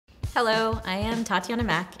Hello, I am Tatiana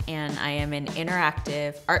Mac, and I am an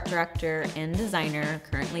interactive art director and designer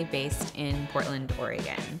currently based in Portland,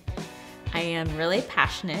 Oregon. I am really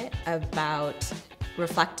passionate about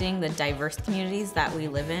reflecting the diverse communities that we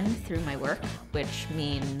live in through my work, which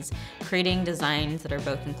means creating designs that are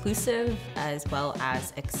both inclusive as well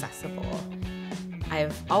as accessible.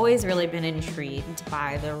 I've always really been intrigued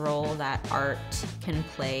by the role that art can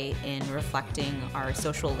play in reflecting our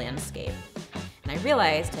social landscape. And I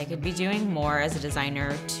realized I could be doing more as a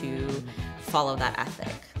designer to follow that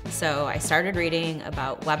ethic. So I started reading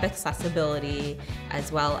about web accessibility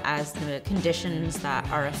as well as the conditions that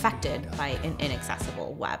are affected by an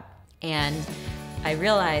inaccessible web. And I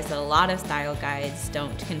realized that a lot of style guides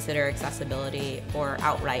don't consider accessibility or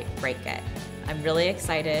outright break it. I'm really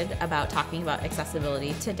excited about talking about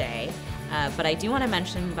accessibility today, but I do want to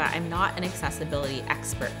mention that I'm not an accessibility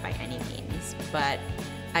expert by any means, but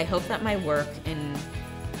I hope that my work in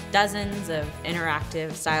dozens of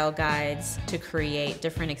interactive style guides to create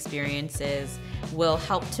different experiences will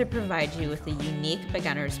help to provide you with a unique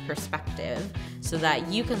beginner's perspective so that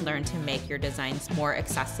you can learn to make your designs more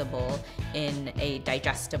accessible in a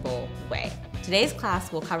digestible way. Today's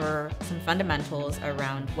class will cover some fundamentals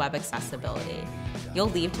around web accessibility. You'll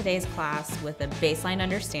leave today's class with a baseline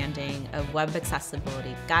understanding of web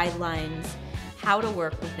accessibility guidelines, how to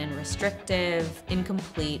work within restrictive,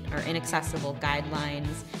 incomplete, or inaccessible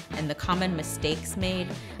guidelines, and the common mistakes made,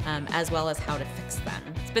 as well as how to fix them.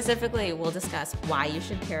 Specifically, we'll discuss why you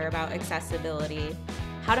should care about accessibility,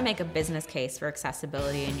 how to make a business case for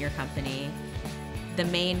accessibility in your company, the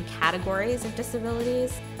main categories of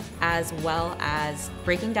disabilities, as well as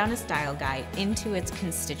breaking down a style guide into its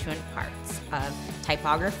constituent parts of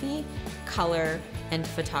typography, color, and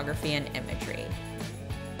photography and imagery.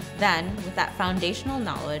 Then, with that foundational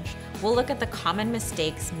knowledge, we'll look at the common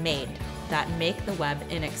mistakes made that make the web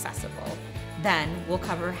inaccessible. Then, we'll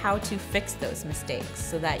cover how to fix those mistakes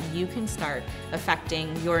so that you can start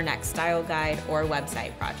affecting your next style guide or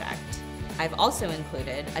website project. I've also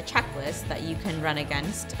included a checklist that you can run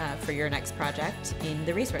against for your next project in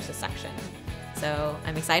the resources section. So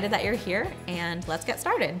I'm excited that you're here, and let's get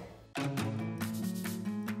started.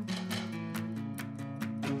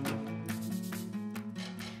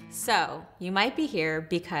 So you might be here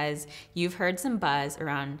because you've heard some buzz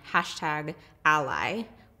around #ally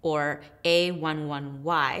or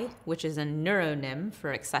A11Y, which is a neuronym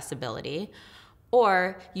for accessibility,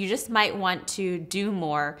 or you just might want to do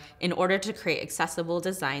more in order to create accessible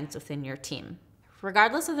designs within your team.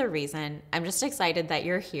 Regardless of the reason, I'm just excited that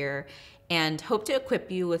you're here and hope to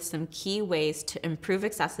equip you with some key ways to improve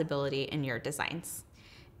accessibility in your designs,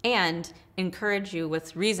 and encourage you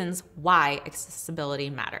with reasons why accessibility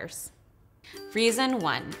matters. Reason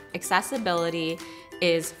 1, accessibility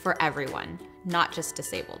is for everyone, not just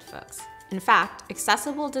disabled folks. In fact,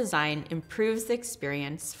 accessible design improves the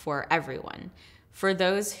experience for everyone. For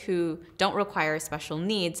those who don't require special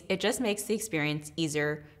needs, it just makes the experience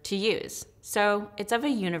easier to use. So it's of a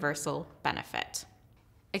universal benefit.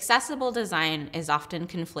 Accessible design is often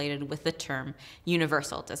conflated with the term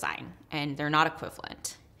universal design, and they're not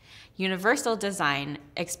equivalent. Universal design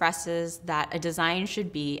expresses that a design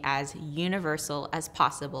should be as universal as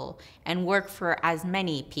possible and work for as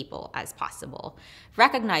many people as possible,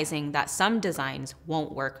 recognizing that some designs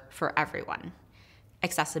won't work for everyone.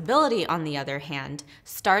 Accessibility, on the other hand,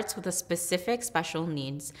 starts with the specific special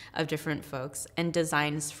needs of different folks and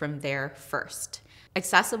designs from there first.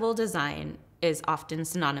 Accessible design is often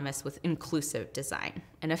synonymous with inclusive design,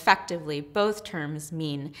 and effectively both terms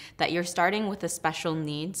mean that you're starting with the special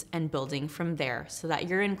needs and building from there so that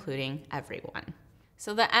you're including everyone.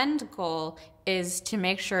 So the end goal is to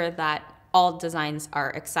make sure that all designs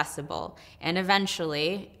are accessible, and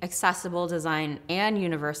eventually accessible design and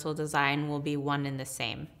universal design will be one and the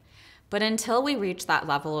same. But until we reach that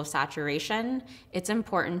level of saturation, it's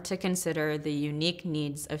important to consider the unique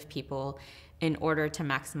needs of people in order to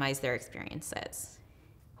maximize their experiences.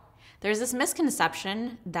 There's this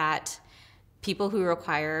misconception that people who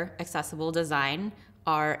require accessible design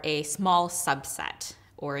are a small subset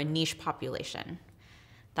or a niche population.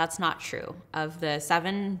 That's not true. Of the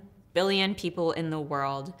 7 billion people in the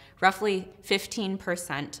world, roughly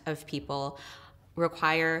 15% of people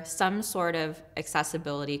require some sort of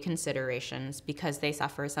accessibility considerations because they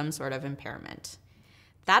suffer some sort of impairment.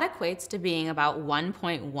 That equates to being about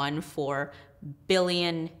 1.14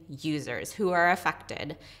 billion users who are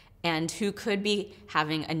affected and who could be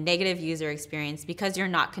having a negative user experience because you're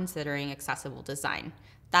not considering accessible design.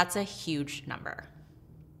 That's a huge number.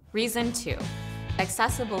 Reason 2,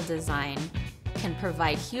 accessible design can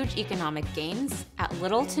provide huge economic gains at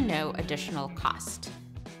little to no additional cost.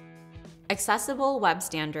 Accessible web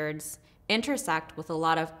standards intersect with a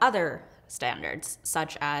lot of other standards,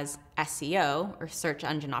 such as SEO, or search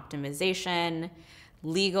engine optimization,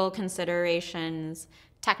 legal considerations,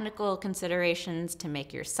 technical considerations to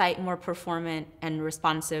make your site more performant, and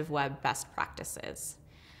responsive web best practices.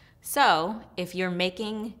 So, if you're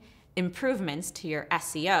making improvements to your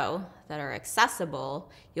SEO that are accessible,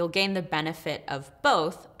 you'll gain the benefit of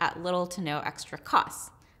both at little to no extra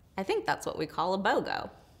costs. I think that's what we call a BOGO.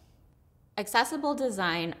 Accessible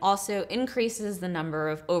design also increases the number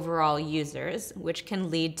of overall users, which can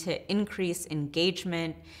lead to increased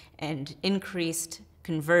engagement and increased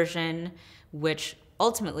conversion, which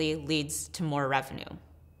ultimately leads to more revenue.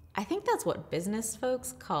 I think that's what business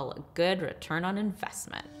folks call a good return on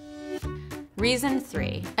investment. Reason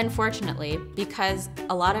 3, unfortunately, because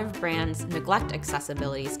a lot of brands neglect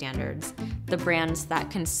accessibility standards, the brands that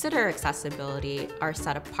consider accessibility are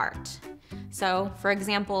set apart. So, for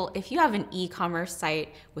example, if you have an e-commerce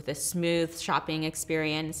site with a smooth shopping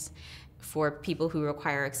experience for people who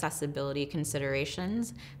require accessibility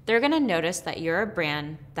considerations, they're going to notice that you're a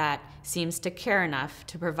brand that seems to care enough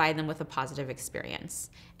to provide them with a positive experience.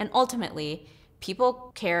 And ultimately,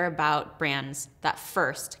 people care about brands that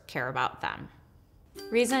first care about them.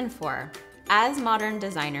 Reason 4. As modern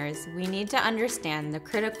designers, we need to understand the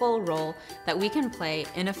critical role that we can play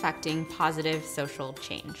in affecting positive social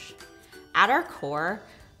change. At our core,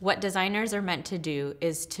 what designers are meant to do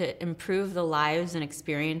is to improve the lives and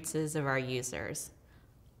experiences of our users,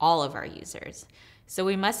 all of our users. So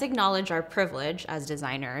we must acknowledge our privilege as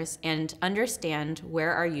designers and understand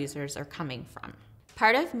where our users are coming from.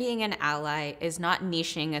 Part of being an ally is not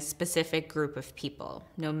niching a specific group of people,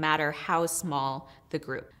 no matter how small the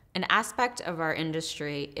group. An aspect of our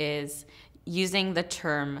industry is using the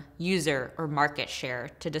term user or market share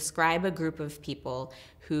to describe a group of people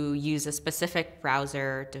who use a specific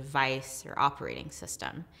browser, device, or operating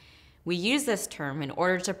system. We use this term in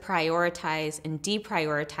order to prioritize and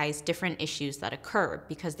deprioritize different issues that occur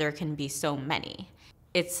because there can be so many.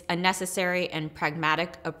 It's a necessary and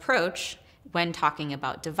pragmatic approach when talking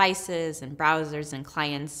about devices and browsers and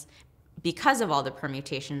clients because of all the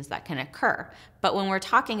permutations that can occur. But when we're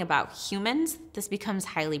talking about humans, this becomes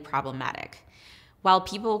highly problematic. While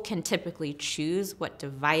people can typically choose what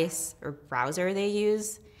device or browser they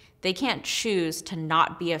use, they can't choose to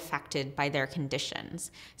not be affected by their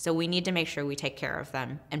conditions. So we need to make sure we take care of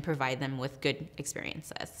them and provide them with good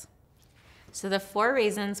experiences. So the 4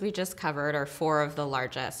 reasons we just covered are 4 of the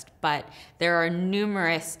largest, but there are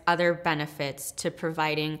numerous other benefits to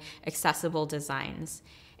providing accessible designs.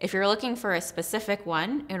 If you're looking for a specific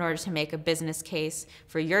one in order to make a business case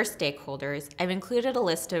for your stakeholders, I've included a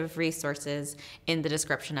list of resources in the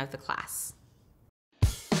description of the class.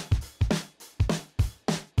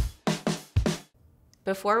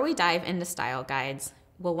 Before we dive into style guides,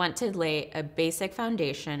 we'll want to lay a basic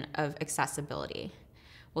foundation of accessibility.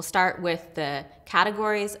 We'll start with the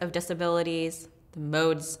categories of disabilities, the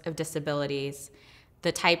modes of disabilities,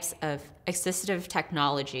 the types of assistive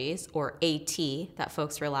technologies, or AT, that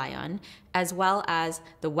folks rely on, as well as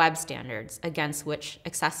the web standards against which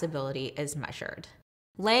accessibility is measured.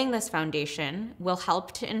 Laying this foundation will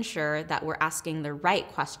help to ensure that we're asking the right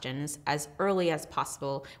questions as early as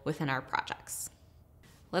possible within our projects.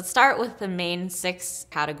 Let's start with the main 6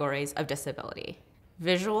 categories of disability: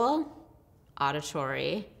 visual,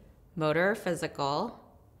 auditory, motor, physical,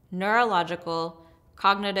 neurological,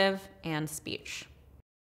 cognitive, and speech.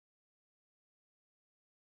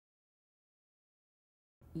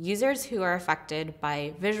 Users who are affected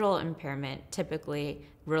by visual impairment typically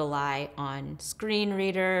rely on screen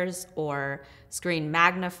readers or screen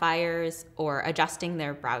magnifiers or adjusting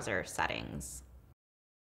their browser settings.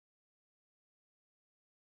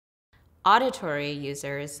 Auditory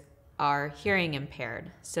users are hearing impaired,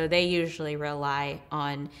 so they usually rely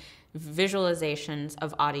on visualizations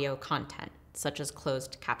of audio content, such as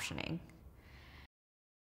closed captioning.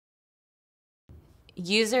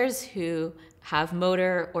 Users who have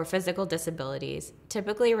motor or physical disabilities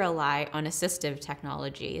typically rely on assistive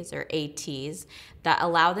technologies, or ATs, that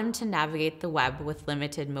allow them to navigate the web with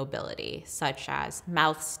limited mobility, such as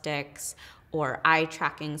mouth sticks or eye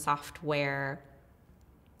tracking software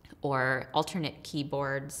or alternate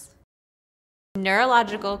keyboards.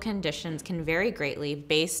 Neurological conditions can vary greatly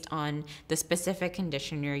based on the specific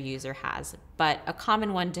condition your user has, but a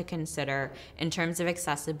common one to consider in terms of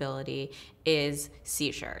accessibility is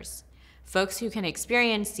seizures. Folks who can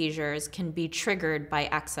experience seizures can be triggered by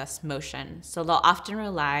excess motion, so they'll often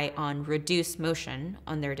rely on reduced motion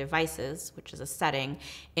on their devices, which is a setting,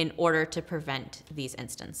 in order to prevent these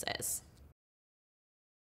instances.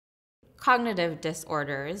 Cognitive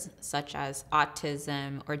disorders, such as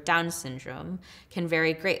autism or Down syndrome, can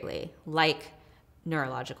vary greatly, like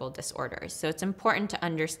neurological disorders. So it's important to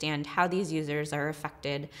understand how these users are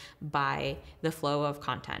affected by the flow of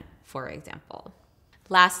content, for example.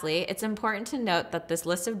 Lastly, it's important to note that this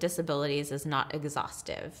list of disabilities is not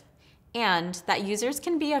exhaustive, and that users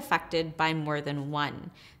can be affected by more than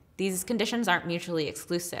one. These conditions aren't mutually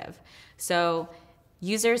exclusive. So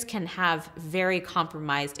users can have very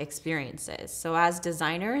compromised experiences. So as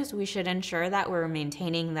designers, we should ensure that we're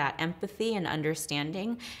maintaining that empathy and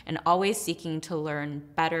understanding and always seeking to learn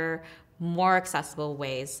better, more accessible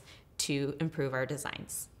ways to improve our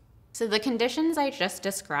designs. So the conditions I just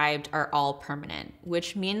described are all permanent,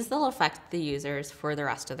 which means they'll affect the users for the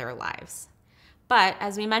rest of their lives. But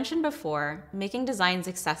as we mentioned before, making designs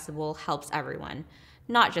accessible helps everyone,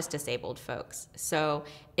 not just disabled folks. So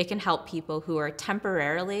it can help people who are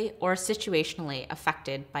temporarily or situationally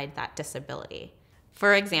affected by that disability.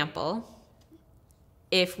 For example,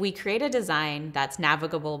 if we create a design that's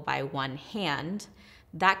navigable by one hand,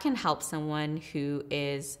 that can help someone who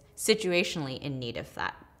is situationally in need of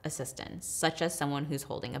that assistance, such as someone who's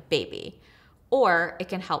holding a baby. Or it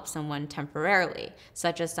can help someone temporarily,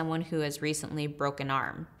 such as someone who has recently broken an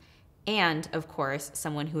arm. And of course,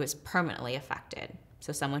 someone who is permanently affected.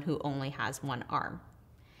 So someone who only has one arm.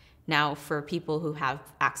 Now, for people who have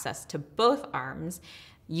access to both arms,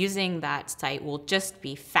 using that site will just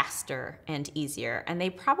be faster and easier, and they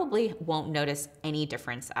probably won't notice any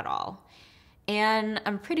difference at all. And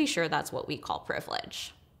I'm pretty sure that's what we call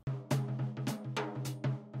privilege.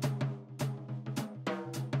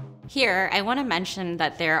 Here, I want to mention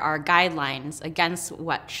that there are guidelines against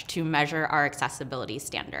which to measure our accessibility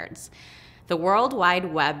standards. The World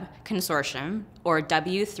Wide Web Consortium, or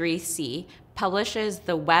W3C, publishes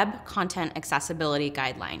the Web Content Accessibility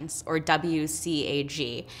Guidelines, or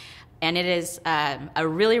WCAG, and it is a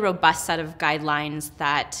really robust set of guidelines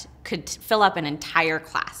that could fill up an entire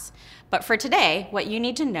class. But for today, what you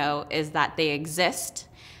need to know is that they exist,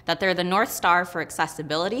 that they're the North Star for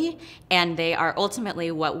accessibility, and they are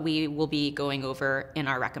ultimately what we will be going over in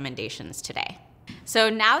our recommendations today. So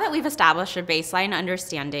now that we've established a baseline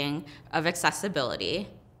understanding of accessibility,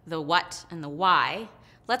 the what and the why,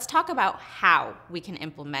 let's talk about how we can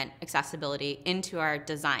implement accessibility into our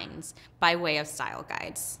designs by way of style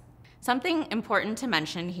guides. Something important to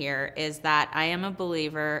mention here is that I am a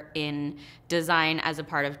believer in design as a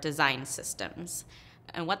part of design systems.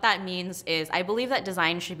 And what that means is I believe that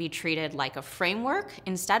design should be treated like a framework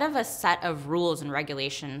instead of a set of rules and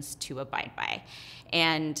regulations to abide by.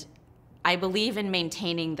 And I believe in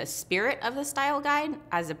maintaining the spirit of the style guide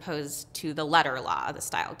as opposed to the letter law of the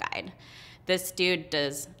style guide. This dude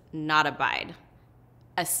does not abide,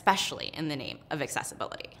 especially in the name of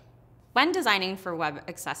accessibility. When designing for web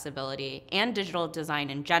accessibility and digital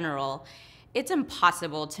design in general, it's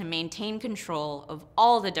impossible to maintain control of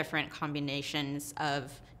all the different combinations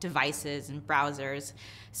of devices and browsers,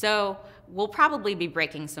 so we'll probably be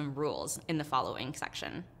breaking some rules in the following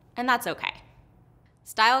section, and that's okay.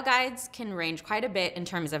 Style guides can range quite a bit in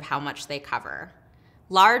terms of how much they cover.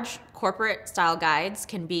 Large corporate style guides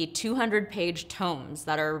can be 200-page tomes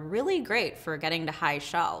that are really great for getting to high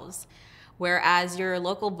shelves, whereas your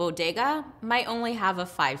local bodega might only have a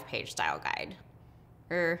 5-page style guide.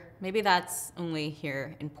 Or maybe that's only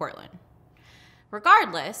here in Portland.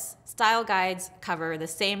 Regardless, style guides cover the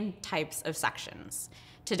same types of sections.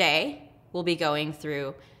 Today, we'll be going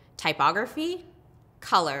through typography,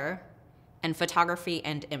 color, and photography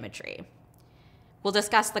and imagery. We'll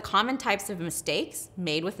discuss the common types of mistakes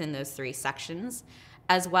made within those 3 sections,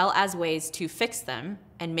 as well as ways to fix them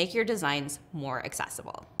and make your designs more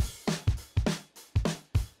accessible.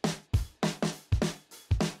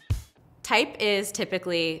 Type is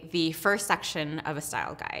typically the first section of a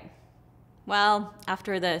style guide. Well,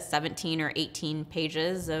 after the 17 or 18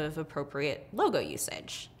 pages of appropriate logo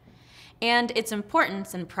usage. And its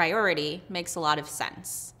importance and priority makes a lot of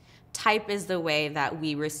sense. Type is the way that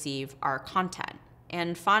we receive our content,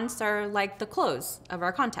 and fonts are like the clothes of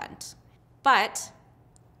our content. But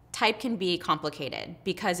type can be complicated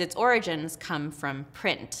because its origins come from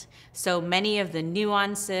print. So many of the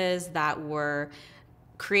nuances that were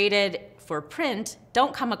created for print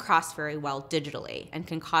don't come across very well digitally and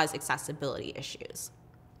can cause accessibility issues.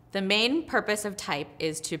 The main purpose of type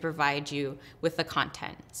is to provide you with the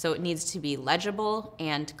content, so it needs to be legible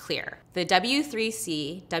and clear. The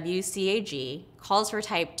W3C WCAG calls for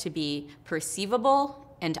type to be perceivable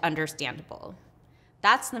and understandable.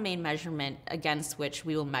 That's the main measurement against which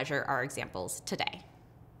we will measure our examples today.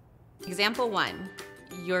 Example 1,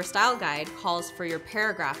 your style guide calls for your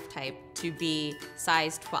paragraph type to be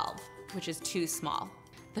size 12. which is too small.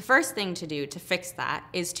 The first thing to do to fix that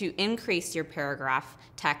is to increase your paragraph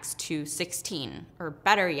text to 16, or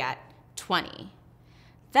better yet, 20.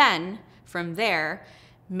 Then, from there,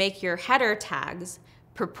 make your header tags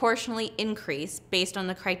proportionally increase based on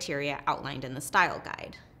the criteria outlined in the style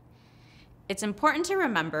guide. It's important to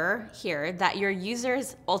remember here that your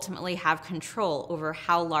users ultimately have control over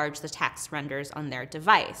how large the text renders on their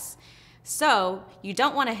device. So you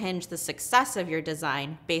don't want to hinge the success of your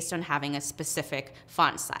design based on having a specific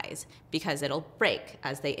font size, because it'll break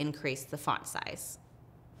as they increase the font size.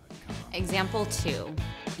 Example 2.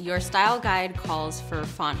 Your style guide calls for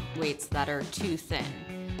font weights that are too thin,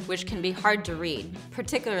 which can be hard to read,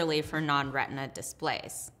 particularly for non-retina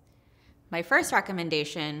displays. My first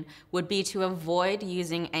recommendation would be to avoid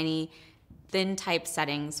using any thin type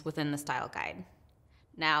settings within the style guide.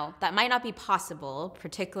 Now, that might not be possible,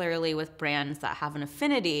 particularly with brands that have an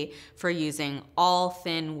affinity for using all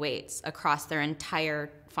thin weights across their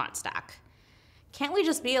entire font stack. Can't we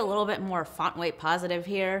just be a little bit more font weight positive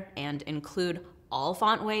here and include all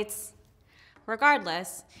font weights?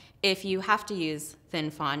 Regardless, if you have to use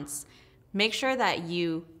thin fonts, make sure that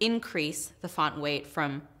you increase the font weight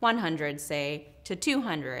from 100, say, to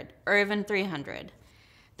 200 or even 300.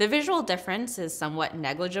 The visual difference is somewhat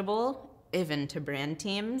negligible, even to brand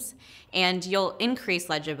teams, and you'll increase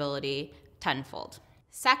legibility tenfold.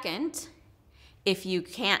 Second, if you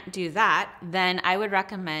can't do that, then I would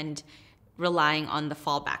recommend relying on the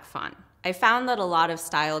fallback font. I found that a lot of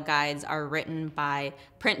style guides are written by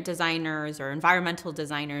print designers or environmental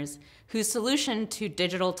designers whose solution to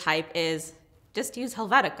digital type is just use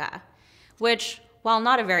Helvetica, which, while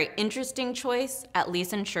not a very interesting choice, at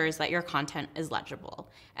least ensures that your content is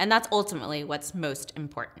legible. And that's ultimately what's most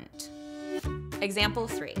important. Example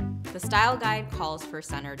 3, the style guide calls for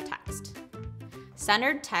centered text.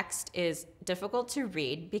 Centered text is difficult to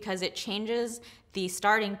read because it changes the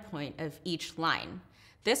starting point of each line.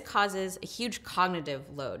 This causes a huge cognitive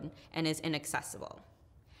load and is inaccessible.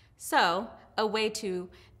 So, a way to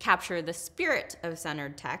capture the spirit of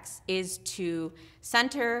centered text is to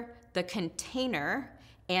center the container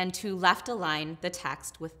and to left align the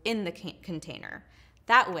text within the container.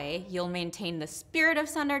 That way, you'll maintain the spirit of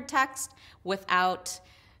centered text without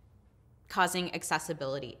causing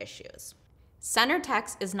accessibility issues. Centered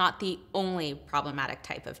text is not the only problematic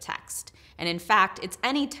type of text, and in fact, it's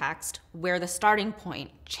any text where the starting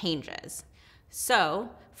point changes. So,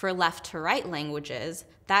 for left to right languages,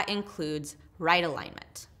 that includes right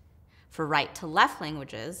alignment. For right to left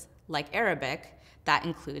languages, like Arabic, that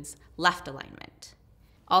includes left alignment.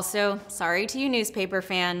 Also, sorry to you newspaper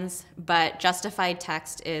fans, but justified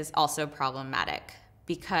text is also problematic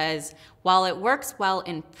because while it works well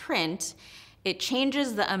in print, it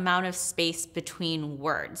changes the amount of space between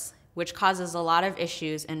words, which causes a lot of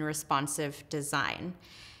issues in responsive design.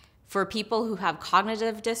 For people who have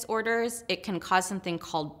cognitive disorders, it can cause something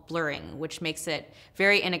called blurring, which makes it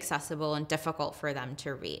very inaccessible and difficult for them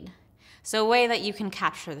to read. So a way that you can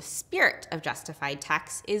capture the spirit of justified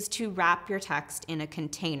text is to wrap your text in a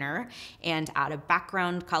container and add a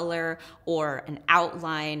background color or an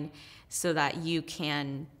outline so that you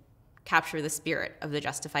can capture the spirit of the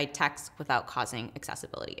justified text without causing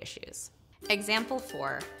accessibility issues. Example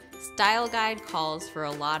 4, style guide calls for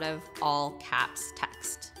a lot of all caps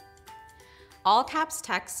text. All caps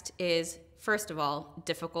text is, first of all,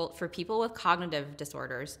 difficult for people with cognitive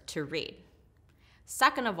disorders to read.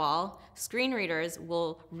 Second of all, screen readers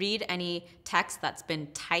will read any text that's been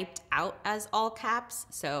typed out as all caps,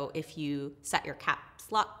 so if you set your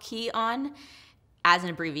caps lock key on, as an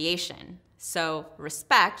abbreviation. So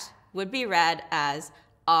respect would be read as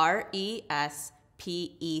R-E-S-P-E-C-T.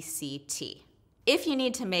 If you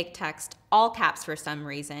need to make text all caps for some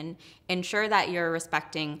reason, ensure that you're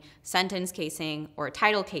respecting sentence casing or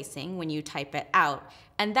title casing when you type it out,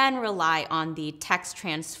 and then rely on the text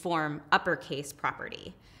transform uppercase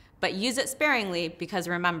property. But use it sparingly because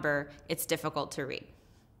remember, it's difficult to read.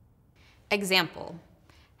 Example,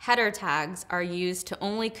 header tags are used to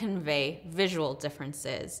only convey visual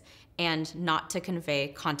differences and not to convey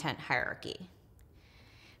content hierarchy.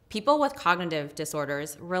 People with cognitive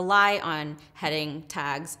disorders rely on heading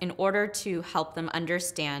tags in order to help them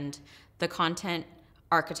understand the content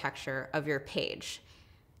architecture of your page.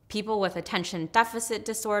 People with attention deficit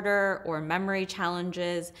disorder or memory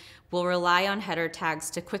challenges will rely on header tags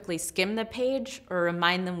to quickly skim the page or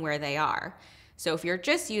remind them where they are. So if you're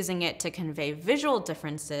just using it to convey visual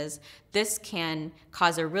differences, this can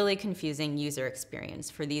cause a really confusing user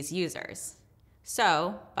experience for these users.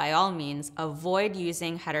 So, by all means, avoid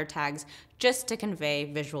using header tags just to convey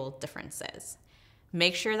visual differences.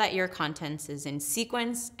 Make sure that your content is in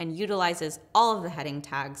sequence and utilizes all of the heading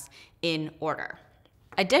tags in order.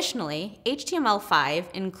 Additionally,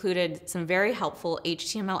 HTML5 included some very helpful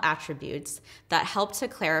HTML attributes that help to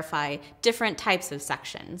clarify different types of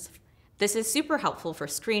sections. This is super helpful for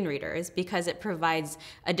screen readers because it provides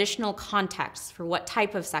additional context for what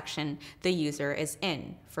type of section the user is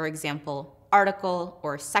in. For example, article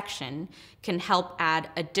or section can help add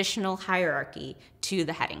additional hierarchy to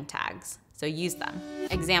the heading tags, so use them.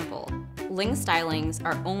 Example, link stylings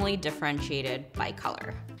are only differentiated by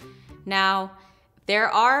color. Now, there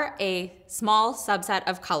are a small subset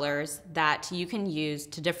of colors that you can use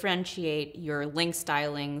to differentiate your link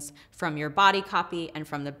stylings from your body copy and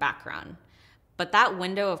from the background. But that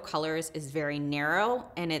window of colors is very narrow,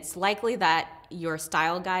 and it's likely that your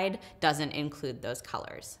style guide doesn't include those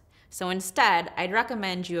colors. So instead, I'd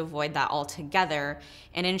recommend you avoid that altogether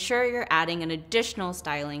and ensure you're adding an additional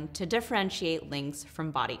styling to differentiate links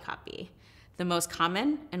from body copy. The most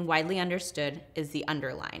common and widely understood is the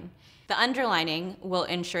underline. The underlining will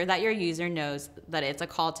ensure that your user knows that it's a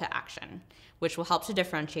call to action, which will help to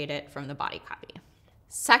differentiate it from the body copy.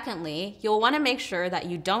 Secondly, you'll want to make sure that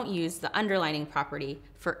you don't use the underlining property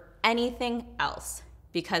for anything else,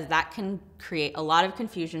 because that can create a lot of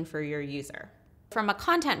confusion for your user. From a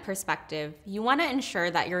content perspective, you want to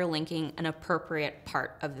ensure that you're linking an appropriate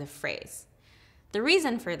part of the phrase. The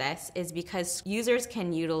reason for this is because users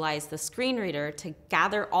can utilize the screen reader to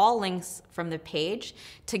gather all links from the page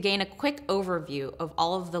to gain a quick overview of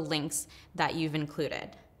all of the links that you've included.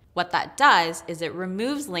 What that does is it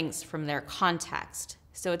removes links from their context.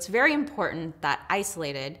 So it's very important that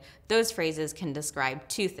isolated, those phrases can describe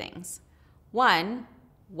two things. One,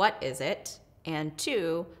 what is it? And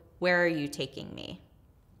two, where are you taking me?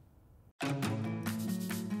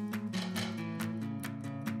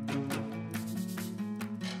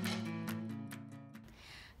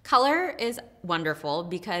 Color is wonderful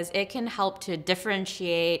because it can help to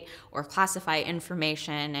differentiate or classify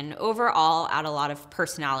information and overall add a lot of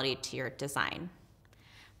personality to your design.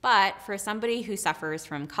 But for somebody who suffers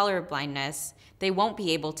from color blindness, they won't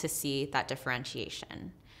be able to see that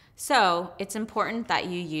differentiation. So it's important that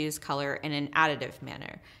you use color in an additive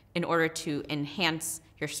manner in order to enhance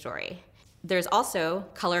your story. There's also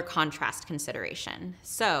color contrast consideration.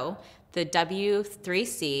 So the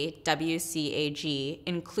W3C WCAG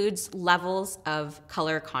includes levels of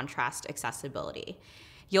color contrast accessibility.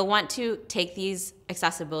 You'll want to take these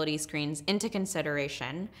accessibility screens into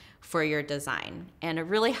consideration for your design. And a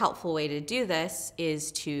really helpful way to do this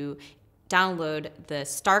is to download the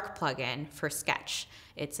Stark plugin for Sketch.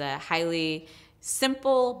 It's a highly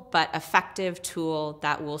simple but effective tool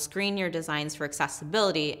that will screen your designs for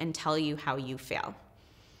accessibility and tell you how you fail.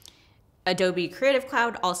 Adobe Creative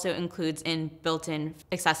Cloud also includes built-in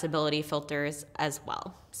accessibility filters as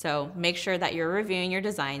well. So make sure that you're reviewing your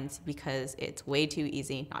designs because it's way too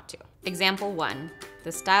easy not to. Example 1,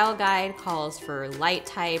 the style guide calls for light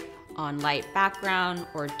type on light background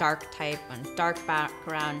or dark type on dark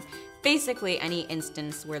background, basically any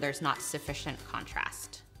instance where there's not sufficient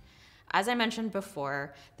contrast. As I mentioned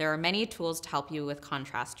before, there are many tools to help you with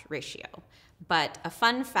contrast ratio. But a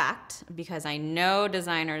fun fact, because I know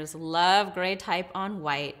designers love gray type on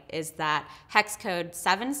white, is that hex code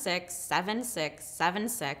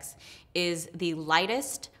 767676 is the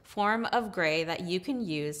lightest form of gray that you can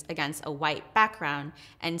use against a white background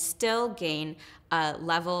and still gain a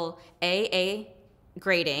level AA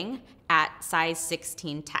grading at size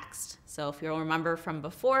 16 text. So if you'll remember from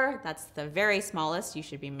before, that's the very smallest you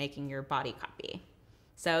should be making your body copy.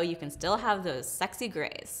 So you can still have those sexy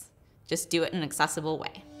grays. Just do it in an accessible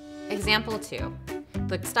way. Example 2,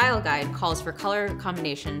 the style guide calls for color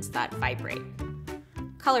combinations that vibrate.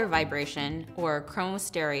 Color vibration, or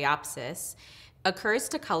chromostereopsis, occurs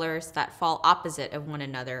to colors that fall opposite of one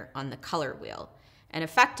another on the color wheel. And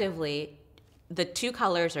effectively, the two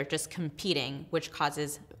colors are just competing, which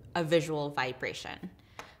causes a visual vibration.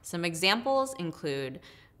 Some examples include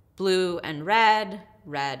blue and red,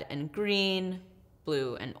 red and green,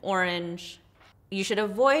 blue and orange. You should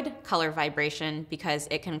avoid color vibration because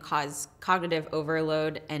it can cause cognitive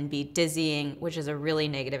overload and be dizzying, which is a really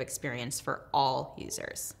negative experience for all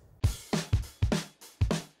users.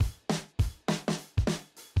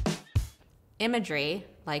 Imagery,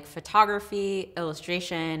 like photography,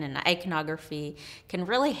 illustration, and iconography, can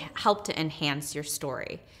really help to enhance your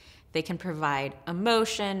story. They can provide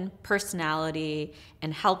emotion, personality,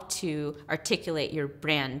 and help to articulate your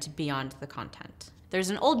brand beyond the content. There's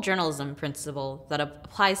an old journalism principle that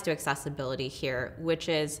applies to accessibility here, which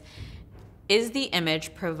is the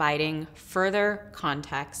image providing further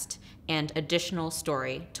context and additional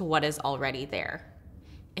story to what is already there?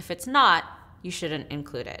 If it's not, you shouldn't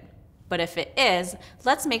include it. But if it is,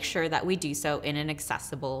 let's make sure that we do so in an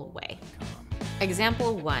accessible way.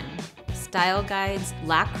 Example 1, style guides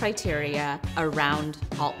lack criteria around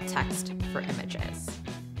alt text for images.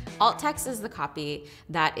 Alt text is the copy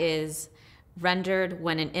that is rendered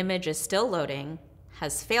when an image is still loading,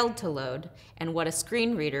 has failed to load, and what a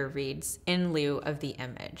screen reader reads in lieu of the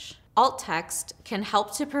image. Alt text can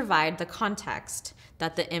help to provide the context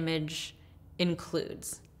that the image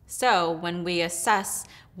includes. So when we assess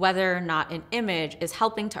whether or not an image is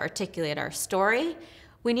helping to articulate our story,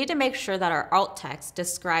 we need to make sure that our alt text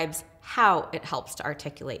describes how it helps to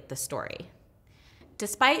articulate the story.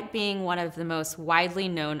 Despite being one of the most widely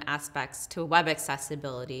known aspects to web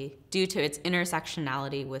accessibility due to its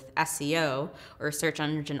intersectionality with SEO, or search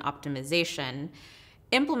engine optimization,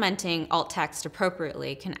 implementing alt text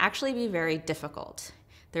appropriately can actually be very difficult.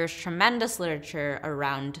 There's tremendous literature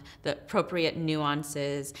around the appropriate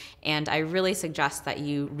nuances, and I really suggest that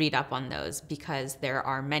you read up on those because there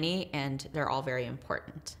are many and they're all very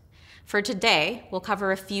important. For today, we'll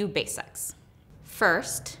cover a few basics.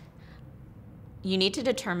 First, you need to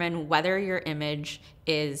determine whether your image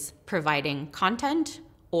is providing content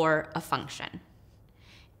or a function.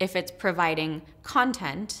 If it's providing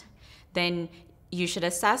content, then you should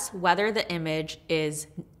assess whether the image is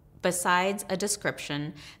besides a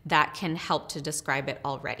description that can help to describe it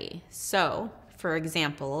already. So, for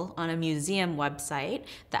example, on a museum website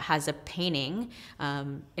that has a painting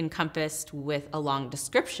encompassed with a long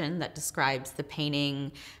description that describes the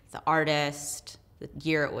painting, the artist, the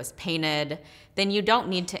year it was painted, then you don't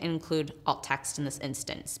need to include alt text in this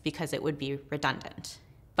instance because it would be redundant.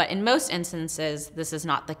 But in most instances, this is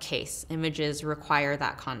not the case. Images require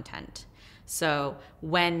that content. So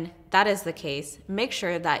when that is the case, make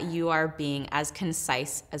sure that you are being as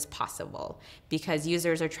concise as possible because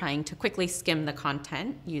users are trying to quickly skim the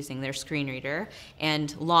content using their screen reader,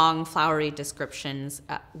 and long, flowery descriptions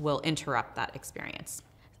will interrupt that experience.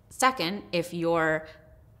 Second, if your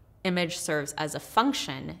image serves as a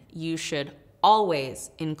function, you should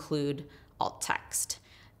always include alt text.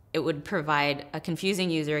 It would provide a confusing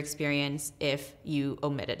user experience if you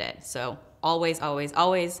omitted it. So always, always,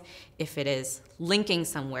 always, if it is linking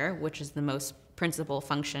somewhere, which is the most principal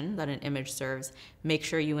function that an image serves, make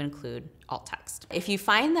sure you include alt text. If you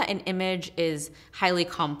find that an image is highly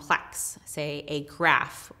complex, say a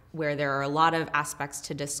graph where there are a lot of aspects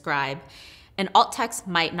to describe, an alt text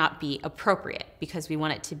might not be appropriate because we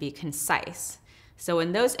want it to be concise. So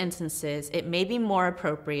in those instances, it may be more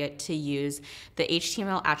appropriate to use the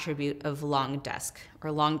HTML attribute of long desc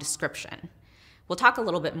or long description. We'll talk a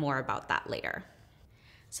little bit more about that later.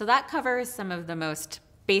 So that covers some of the most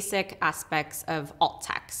basic aspects of alt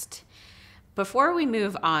text. Before we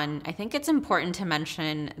move on, I think it's important to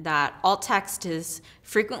mention that alt text is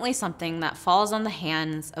frequently something that falls on the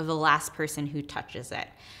hands of the last person who touches it,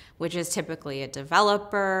 which is typically a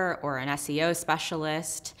developer or an SEO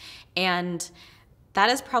specialist. And that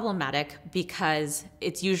is problematic because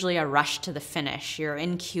it's usually a rush to the finish. You're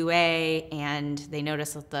in QA and they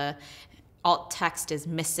notice that the alt text is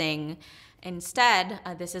missing. Instead,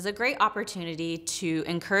 this is a great opportunity to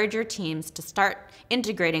encourage your teams to start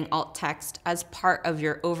integrating alt text as part of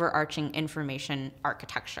your overarching information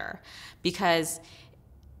architecture. Because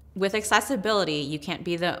with accessibility, you can't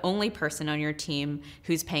be the only person on your team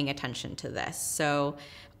who's paying attention to this. So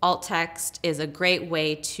alt text is a great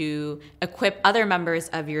way to equip other members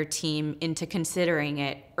of your team into considering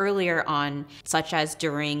it earlier on, such as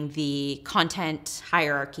during the content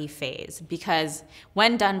hierarchy phase. Because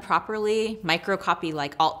when done properly, microcopy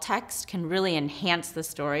like alt text can really enhance the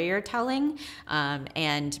story you're telling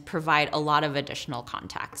and provide a lot of additional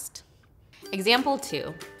context. Example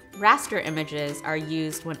 2, raster images are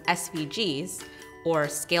used when SVGs, or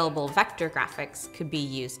scalable vector graphics, could be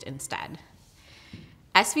used instead.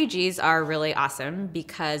 SVGs are really awesome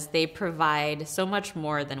because they provide so much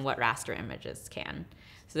more than what raster images can.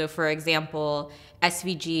 So for example,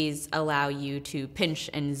 SVGs allow you to pinch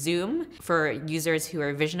and zoom for users who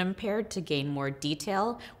are vision impaired to gain more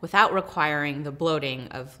detail without requiring the bloating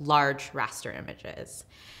of large raster images.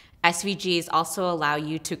 SVGs also allow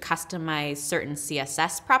you to customize certain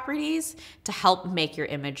CSS properties to help make your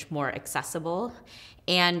image more accessible.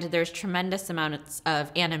 And there's tremendous amounts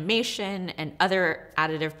of animation and other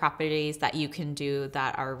additive properties that you can do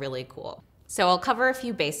that are really cool. So I'll cover a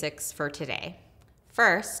few basics for today.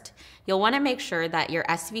 First, you'll want to make sure that your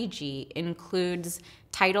SVG includes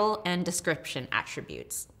title and description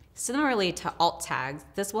attributes. Similarly to alt tags,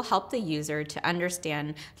 this will help the user to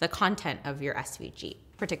understand the content of your SVG,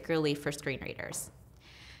 particularly for screen readers.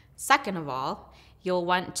 Second of all, you'll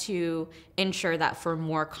want to ensure that for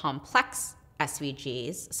more complex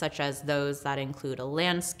SVGs, such as those that include a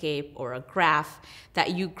landscape or a graph,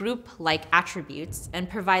 that you group like attributes and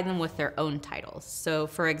provide them with their own titles. So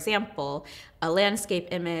for example, a landscape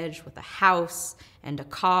image with a house and a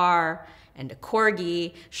car and a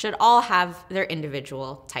corgi should all have their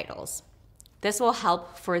individual titles. This will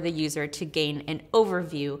help for the user to gain an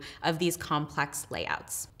overview of these complex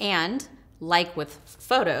layouts. And like with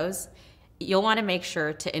photos, you'll want to make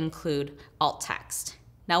sure to include alt text.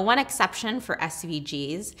 Now, one exception for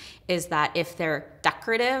SVGs is that if they're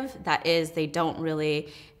decorative, that is, they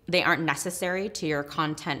aren't necessary to your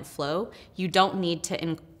content flow, you don't need to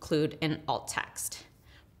include an alt text.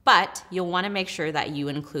 But you'll want to make sure that you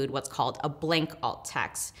include what's called a blank alt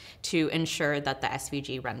text to ensure that the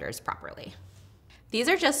SVG renders properly. These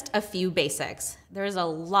are just a few basics. There's a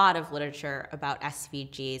lot of literature about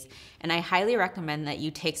SVGs, and I highly recommend that you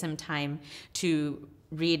take some time to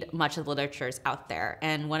read much of the literatures out there.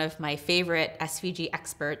 And one of my favorite SVG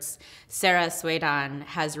experts, Sarah Swedan,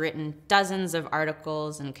 has written dozens of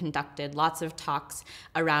articles and conducted lots of talks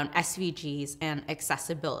around SVGs and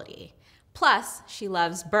accessibility. Plus, she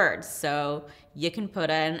loves birds, so you can put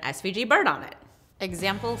an SVG bird on it.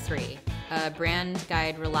 Example 3, a brand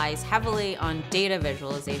guide relies heavily on data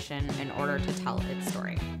visualization in order to tell its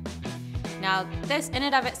story. Now, this in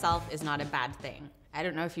and of itself is not a bad thing. I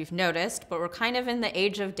don't know if you've noticed, but we're kind of in the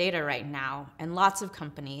age of data right now, and lots of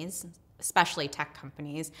companies, especially tech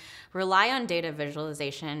companies, rely on data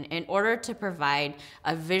visualization in order to provide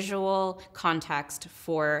a visual context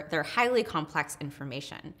for their highly complex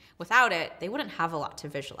information. Without it, they wouldn't have a lot to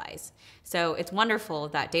visualize. So it's wonderful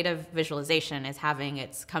that data visualization is having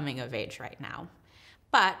its coming of age right now.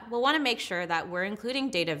 But we'll want to make sure that we're including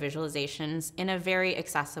data visualizations in a very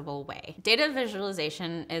accessible way. Data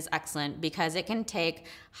visualization is excellent because it can take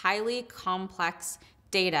highly complex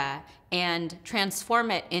data and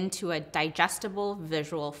transform it into a digestible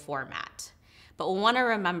visual format. But we'll want to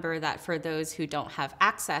remember that for those who don't have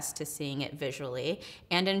access to seeing it visually,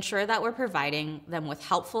 and ensure that we're providing them with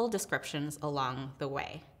helpful descriptions along the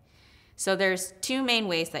way. So there's two main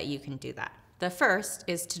ways that you can do that. The first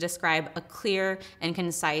is to describe a clear and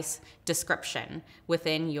concise description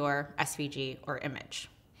within your SVG or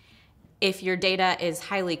image. If your data is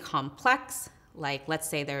highly complex, like let's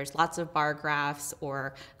say there's lots of bar graphs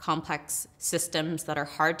or complex systems that are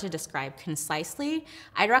hard to describe concisely,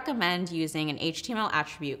 I'd recommend using an HTML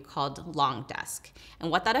attribute called longDesc.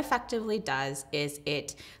 And what that effectively does is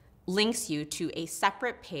it links you to a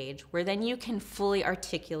separate page where then you can fully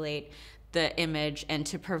articulate the image and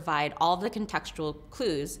to provide all the contextual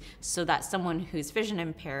clues so that someone who's vision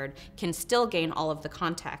impaired can still gain all of the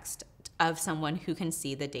context of someone who can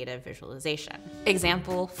see the data visualization.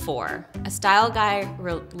 Example 4, a style guide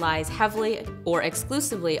relies heavily or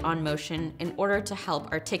exclusively on motion in order to help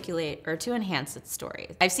articulate or to enhance its story.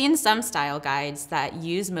 I've seen some style guides that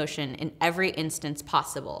use motion in every instance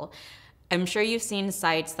possible. I'm sure you've seen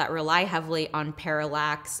sites that rely heavily on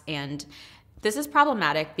parallax, and this is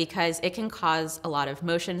problematic because it can cause a lot of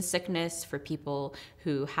motion sickness for people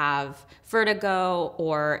who have vertigo,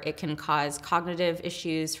 or it can cause cognitive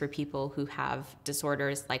issues for people who have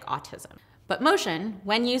disorders like autism. But motion,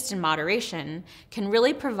 when used in moderation, can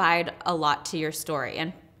really provide a lot to your story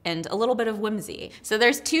and a little bit of whimsy. So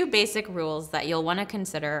there's two basic rules that you'll want to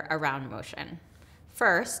consider around motion.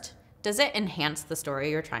 First, does it enhance the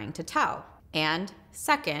story you're trying to tell? And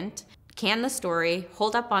second, can the story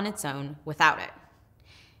hold up on its own without it?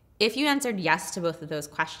 If you answered yes to both of those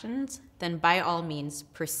questions, then by all means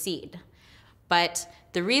proceed. But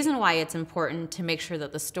the reason why it's important to make sure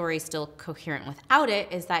that the story is still coherent without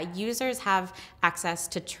it is that users have access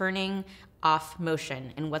to turning off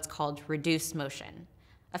motion in what's called reduced motion.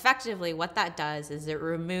 Effectively, what that does is it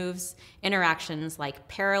removes interactions like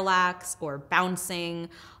parallax or bouncing,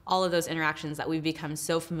 all of those interactions that we've become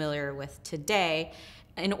so familiar with today,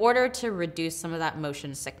 in order to reduce some of that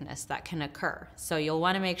motion sickness that can occur. So you'll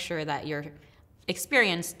want to make sure that your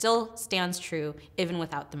experience still stands true even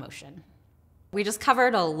without the motion. We just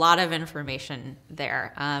covered a lot of information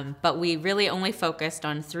there, but we really only focused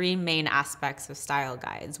on 3 main aspects of style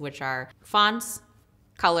guides, which are fonts,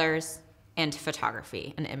 colors, and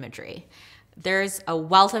photography and imagery. There's a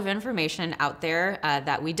wealth of information out there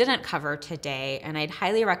that we didn't cover today, and I'd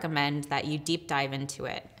highly recommend that you deep dive into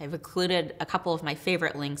it. I've included a couple of my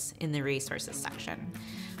favorite links in the resources section.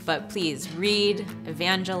 But please read,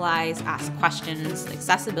 evangelize, ask questions. The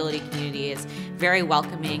accessibility community is very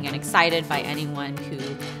welcoming and excited by anyone who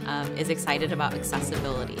is excited about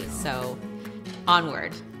accessibility. So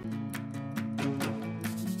onward.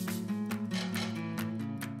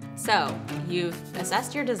 So you've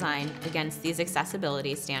assessed your design against these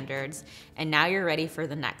accessibility standards, and now you're ready for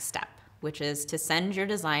the next step, which is to send your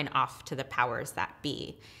design off to the powers that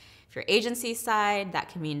be. If you're agency side, that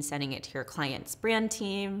can mean sending it to your client's brand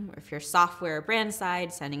team, or if you're software brand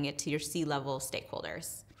side, sending it to your C-level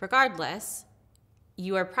stakeholders. Regardless,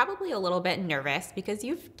 you are probably a little bit nervous because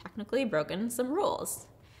you've technically broken some rules.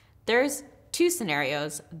 There's two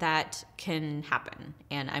scenarios that can happen,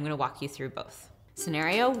 and I'm gonna walk you through both.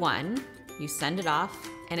 Scenario one, you send it off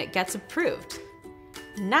and it gets approved.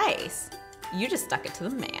 Nice, you just stuck it to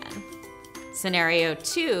the man. Scenario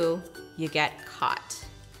two, you get caught.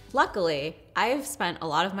 Luckily, I've spent a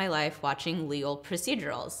lot of my life watching legal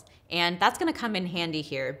procedurals, and that's gonna come in handy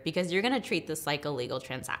here because you're gonna treat this like a legal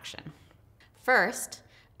transaction. First,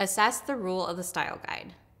 assess the rule of the style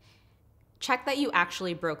guide. Check that you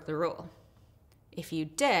actually broke the rule. If you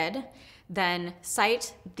did, then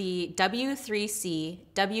cite the W3C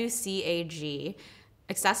WCAG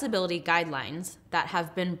accessibility guidelines that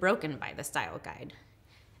have been broken by the style guide.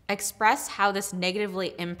 Express how this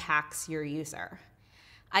negatively impacts your user.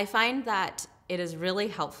 I find that it is really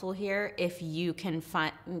helpful here if you can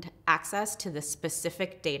find access to the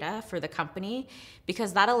specific data for the company,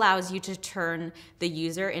 because that allows you to turn the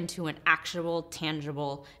user into an actual,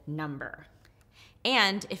 tangible number.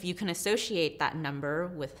 And if you can associate that number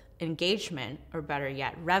with engagement, or better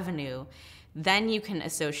yet, revenue, then you can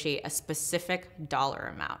associate a specific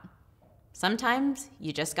dollar amount. Sometimes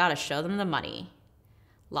you just gotta show them the money.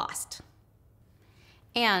 Lost.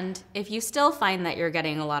 And if you still find that you're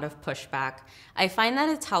getting a lot of pushback, I find that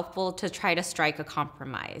it's helpful to try to strike a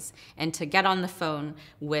compromise and to get on the phone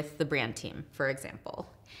with the brand team, for example.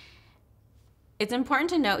 It's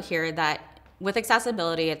important to note here that with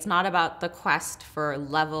accessibility, it's not about the quest for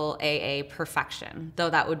level AA perfection,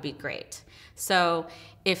 though that would be great. So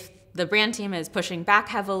if the brand team is pushing back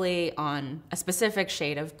heavily on a specific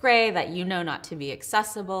shade of gray that you know not to be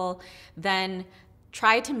accessible, then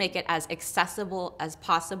try to make it as accessible as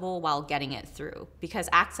possible while getting it through, because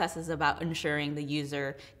access is about ensuring the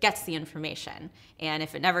user gets the information. And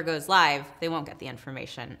if it never goes live, they won't get the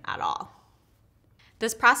information at all.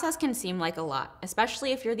 This process can seem like a lot,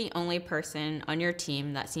 especially if you're the only person on your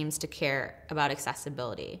team that seems to care about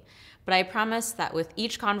accessibility. But I promise that with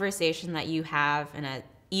each conversation that you have and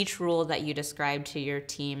each rule that you describe to your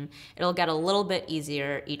team, it'll get a little bit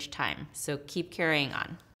easier each time. So keep carrying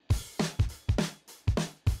on.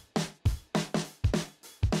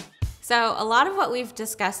 So a lot of what we've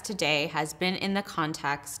discussed today has been in the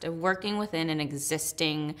context of working within an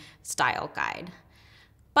existing style guide.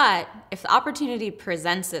 But if the opportunity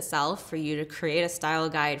presents itself for you to create a style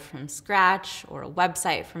guide from scratch or a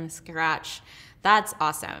website from scratch, that's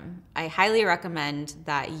awesome. I highly recommend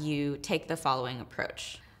that you take the following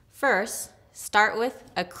approach. First, start with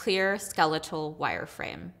a clear skeletal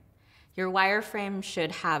wireframe. Your wireframe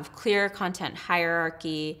should have clear content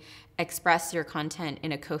hierarchy, express your content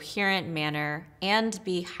in a coherent manner, and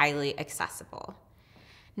be highly accessible.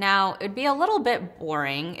 Now, it'd be a little bit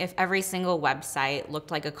boring if every single website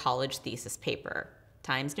looked like a college thesis paper,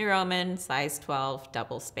 Times New Roman, size 12,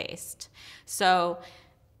 double-spaced. So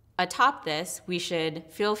atop this, we should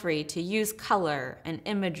feel free to use color and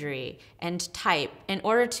imagery and type in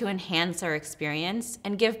order to enhance our experience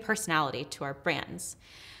and give personality to our brands.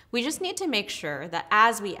 We just need to make sure that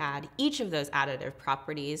as we add each of those additive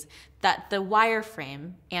properties, that the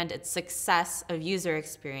wireframe and its success of user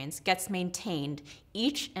experience gets maintained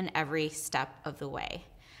each and every step of the way.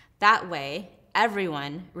 That way,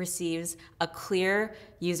 everyone receives a clear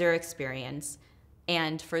user experience,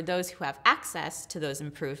 and for those who have access to those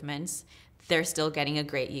improvements, they're still getting a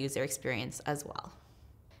great user experience as well.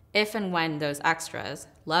 If and when those extras,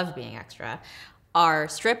 love being extra, are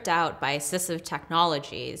stripped out by assistive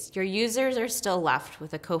technologies, your users are still left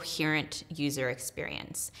with a coherent user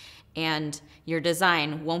experience, and your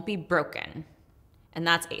design won't be broken, and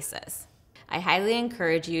that's ACEs. I highly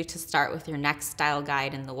encourage you to start with your next style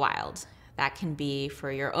guide in the wild. That can be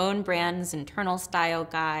for your own brand's internal style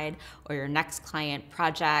guide or your next client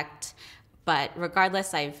project. But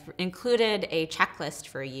regardless, I've included a checklist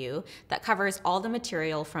for you that covers all the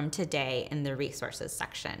material from today in the resources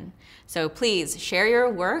section. So please share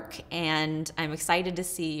your work, and I'm excited to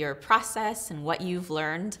see your process and what you've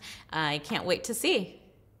learned. I can't wait to see.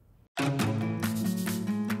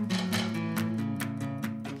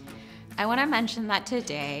 I want to mention that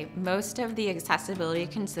today, most of the accessibility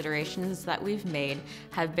considerations that we've made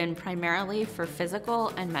have been primarily for physical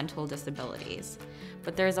and mental disabilities.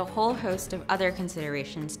 But there's a whole host of other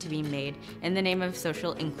considerations to be made in the name of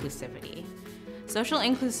social inclusivity. Social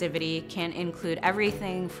inclusivity can include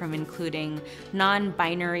everything from including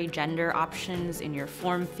non-binary gender options in your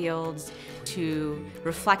form fields to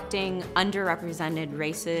reflecting underrepresented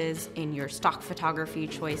races in your stock photography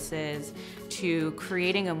choices to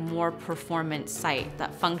creating a more performant site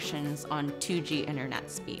that functions on 2G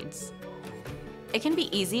internet speeds. It can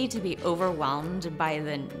be easy to be overwhelmed by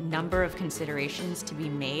the number of considerations to be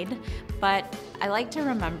made, but I like to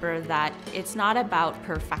remember that it's not about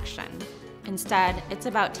perfection. Instead, it's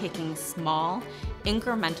about taking small,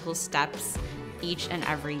 incremental steps each and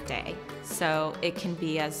every day. So it can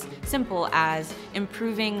be as simple as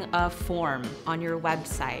improving a form on your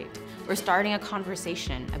website or starting a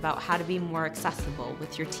conversation about how to be more accessible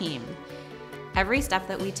with your team. Every step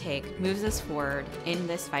that we take moves us forward in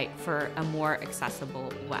this fight for a more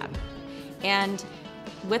accessible web. And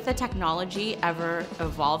with the technology ever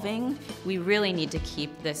evolving, we really need to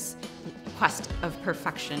keep this quest of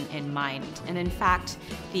perfection in mind. And in fact,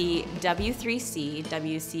 the W3C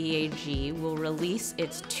WCAG will release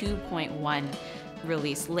its 2.1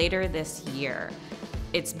 release later this year.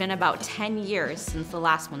 It's been about 10 years since the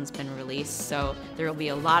last one's been released, so there will be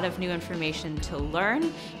a lot of new information to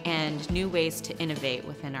learn and new ways to innovate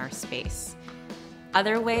within our space.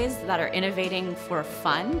 Other ways that are innovating for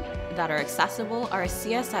fun, that are accessible, are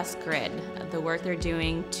CSS Grid, the work they're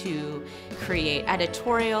doing to create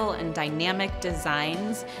editorial and dynamic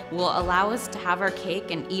designs will allow us to have our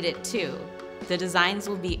cake and eat it too. The designs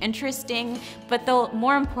will be interesting, but they'll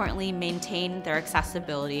more importantly maintain their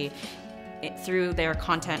accessibility through their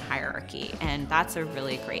content hierarchy, and that's a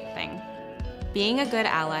really great thing. Being a good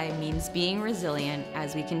ally means being resilient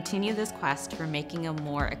as we continue this quest for making a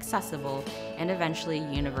more accessible and eventually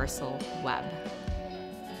universal web.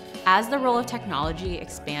 As the role of technology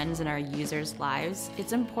expands in our users' lives,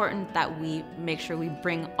 it's important that we make sure we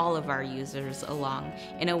bring all of our users along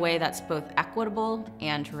in a way that's both equitable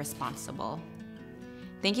and responsible.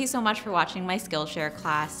 Thank you so much for watching my Skillshare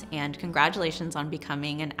class, and congratulations on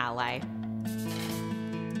becoming an ally.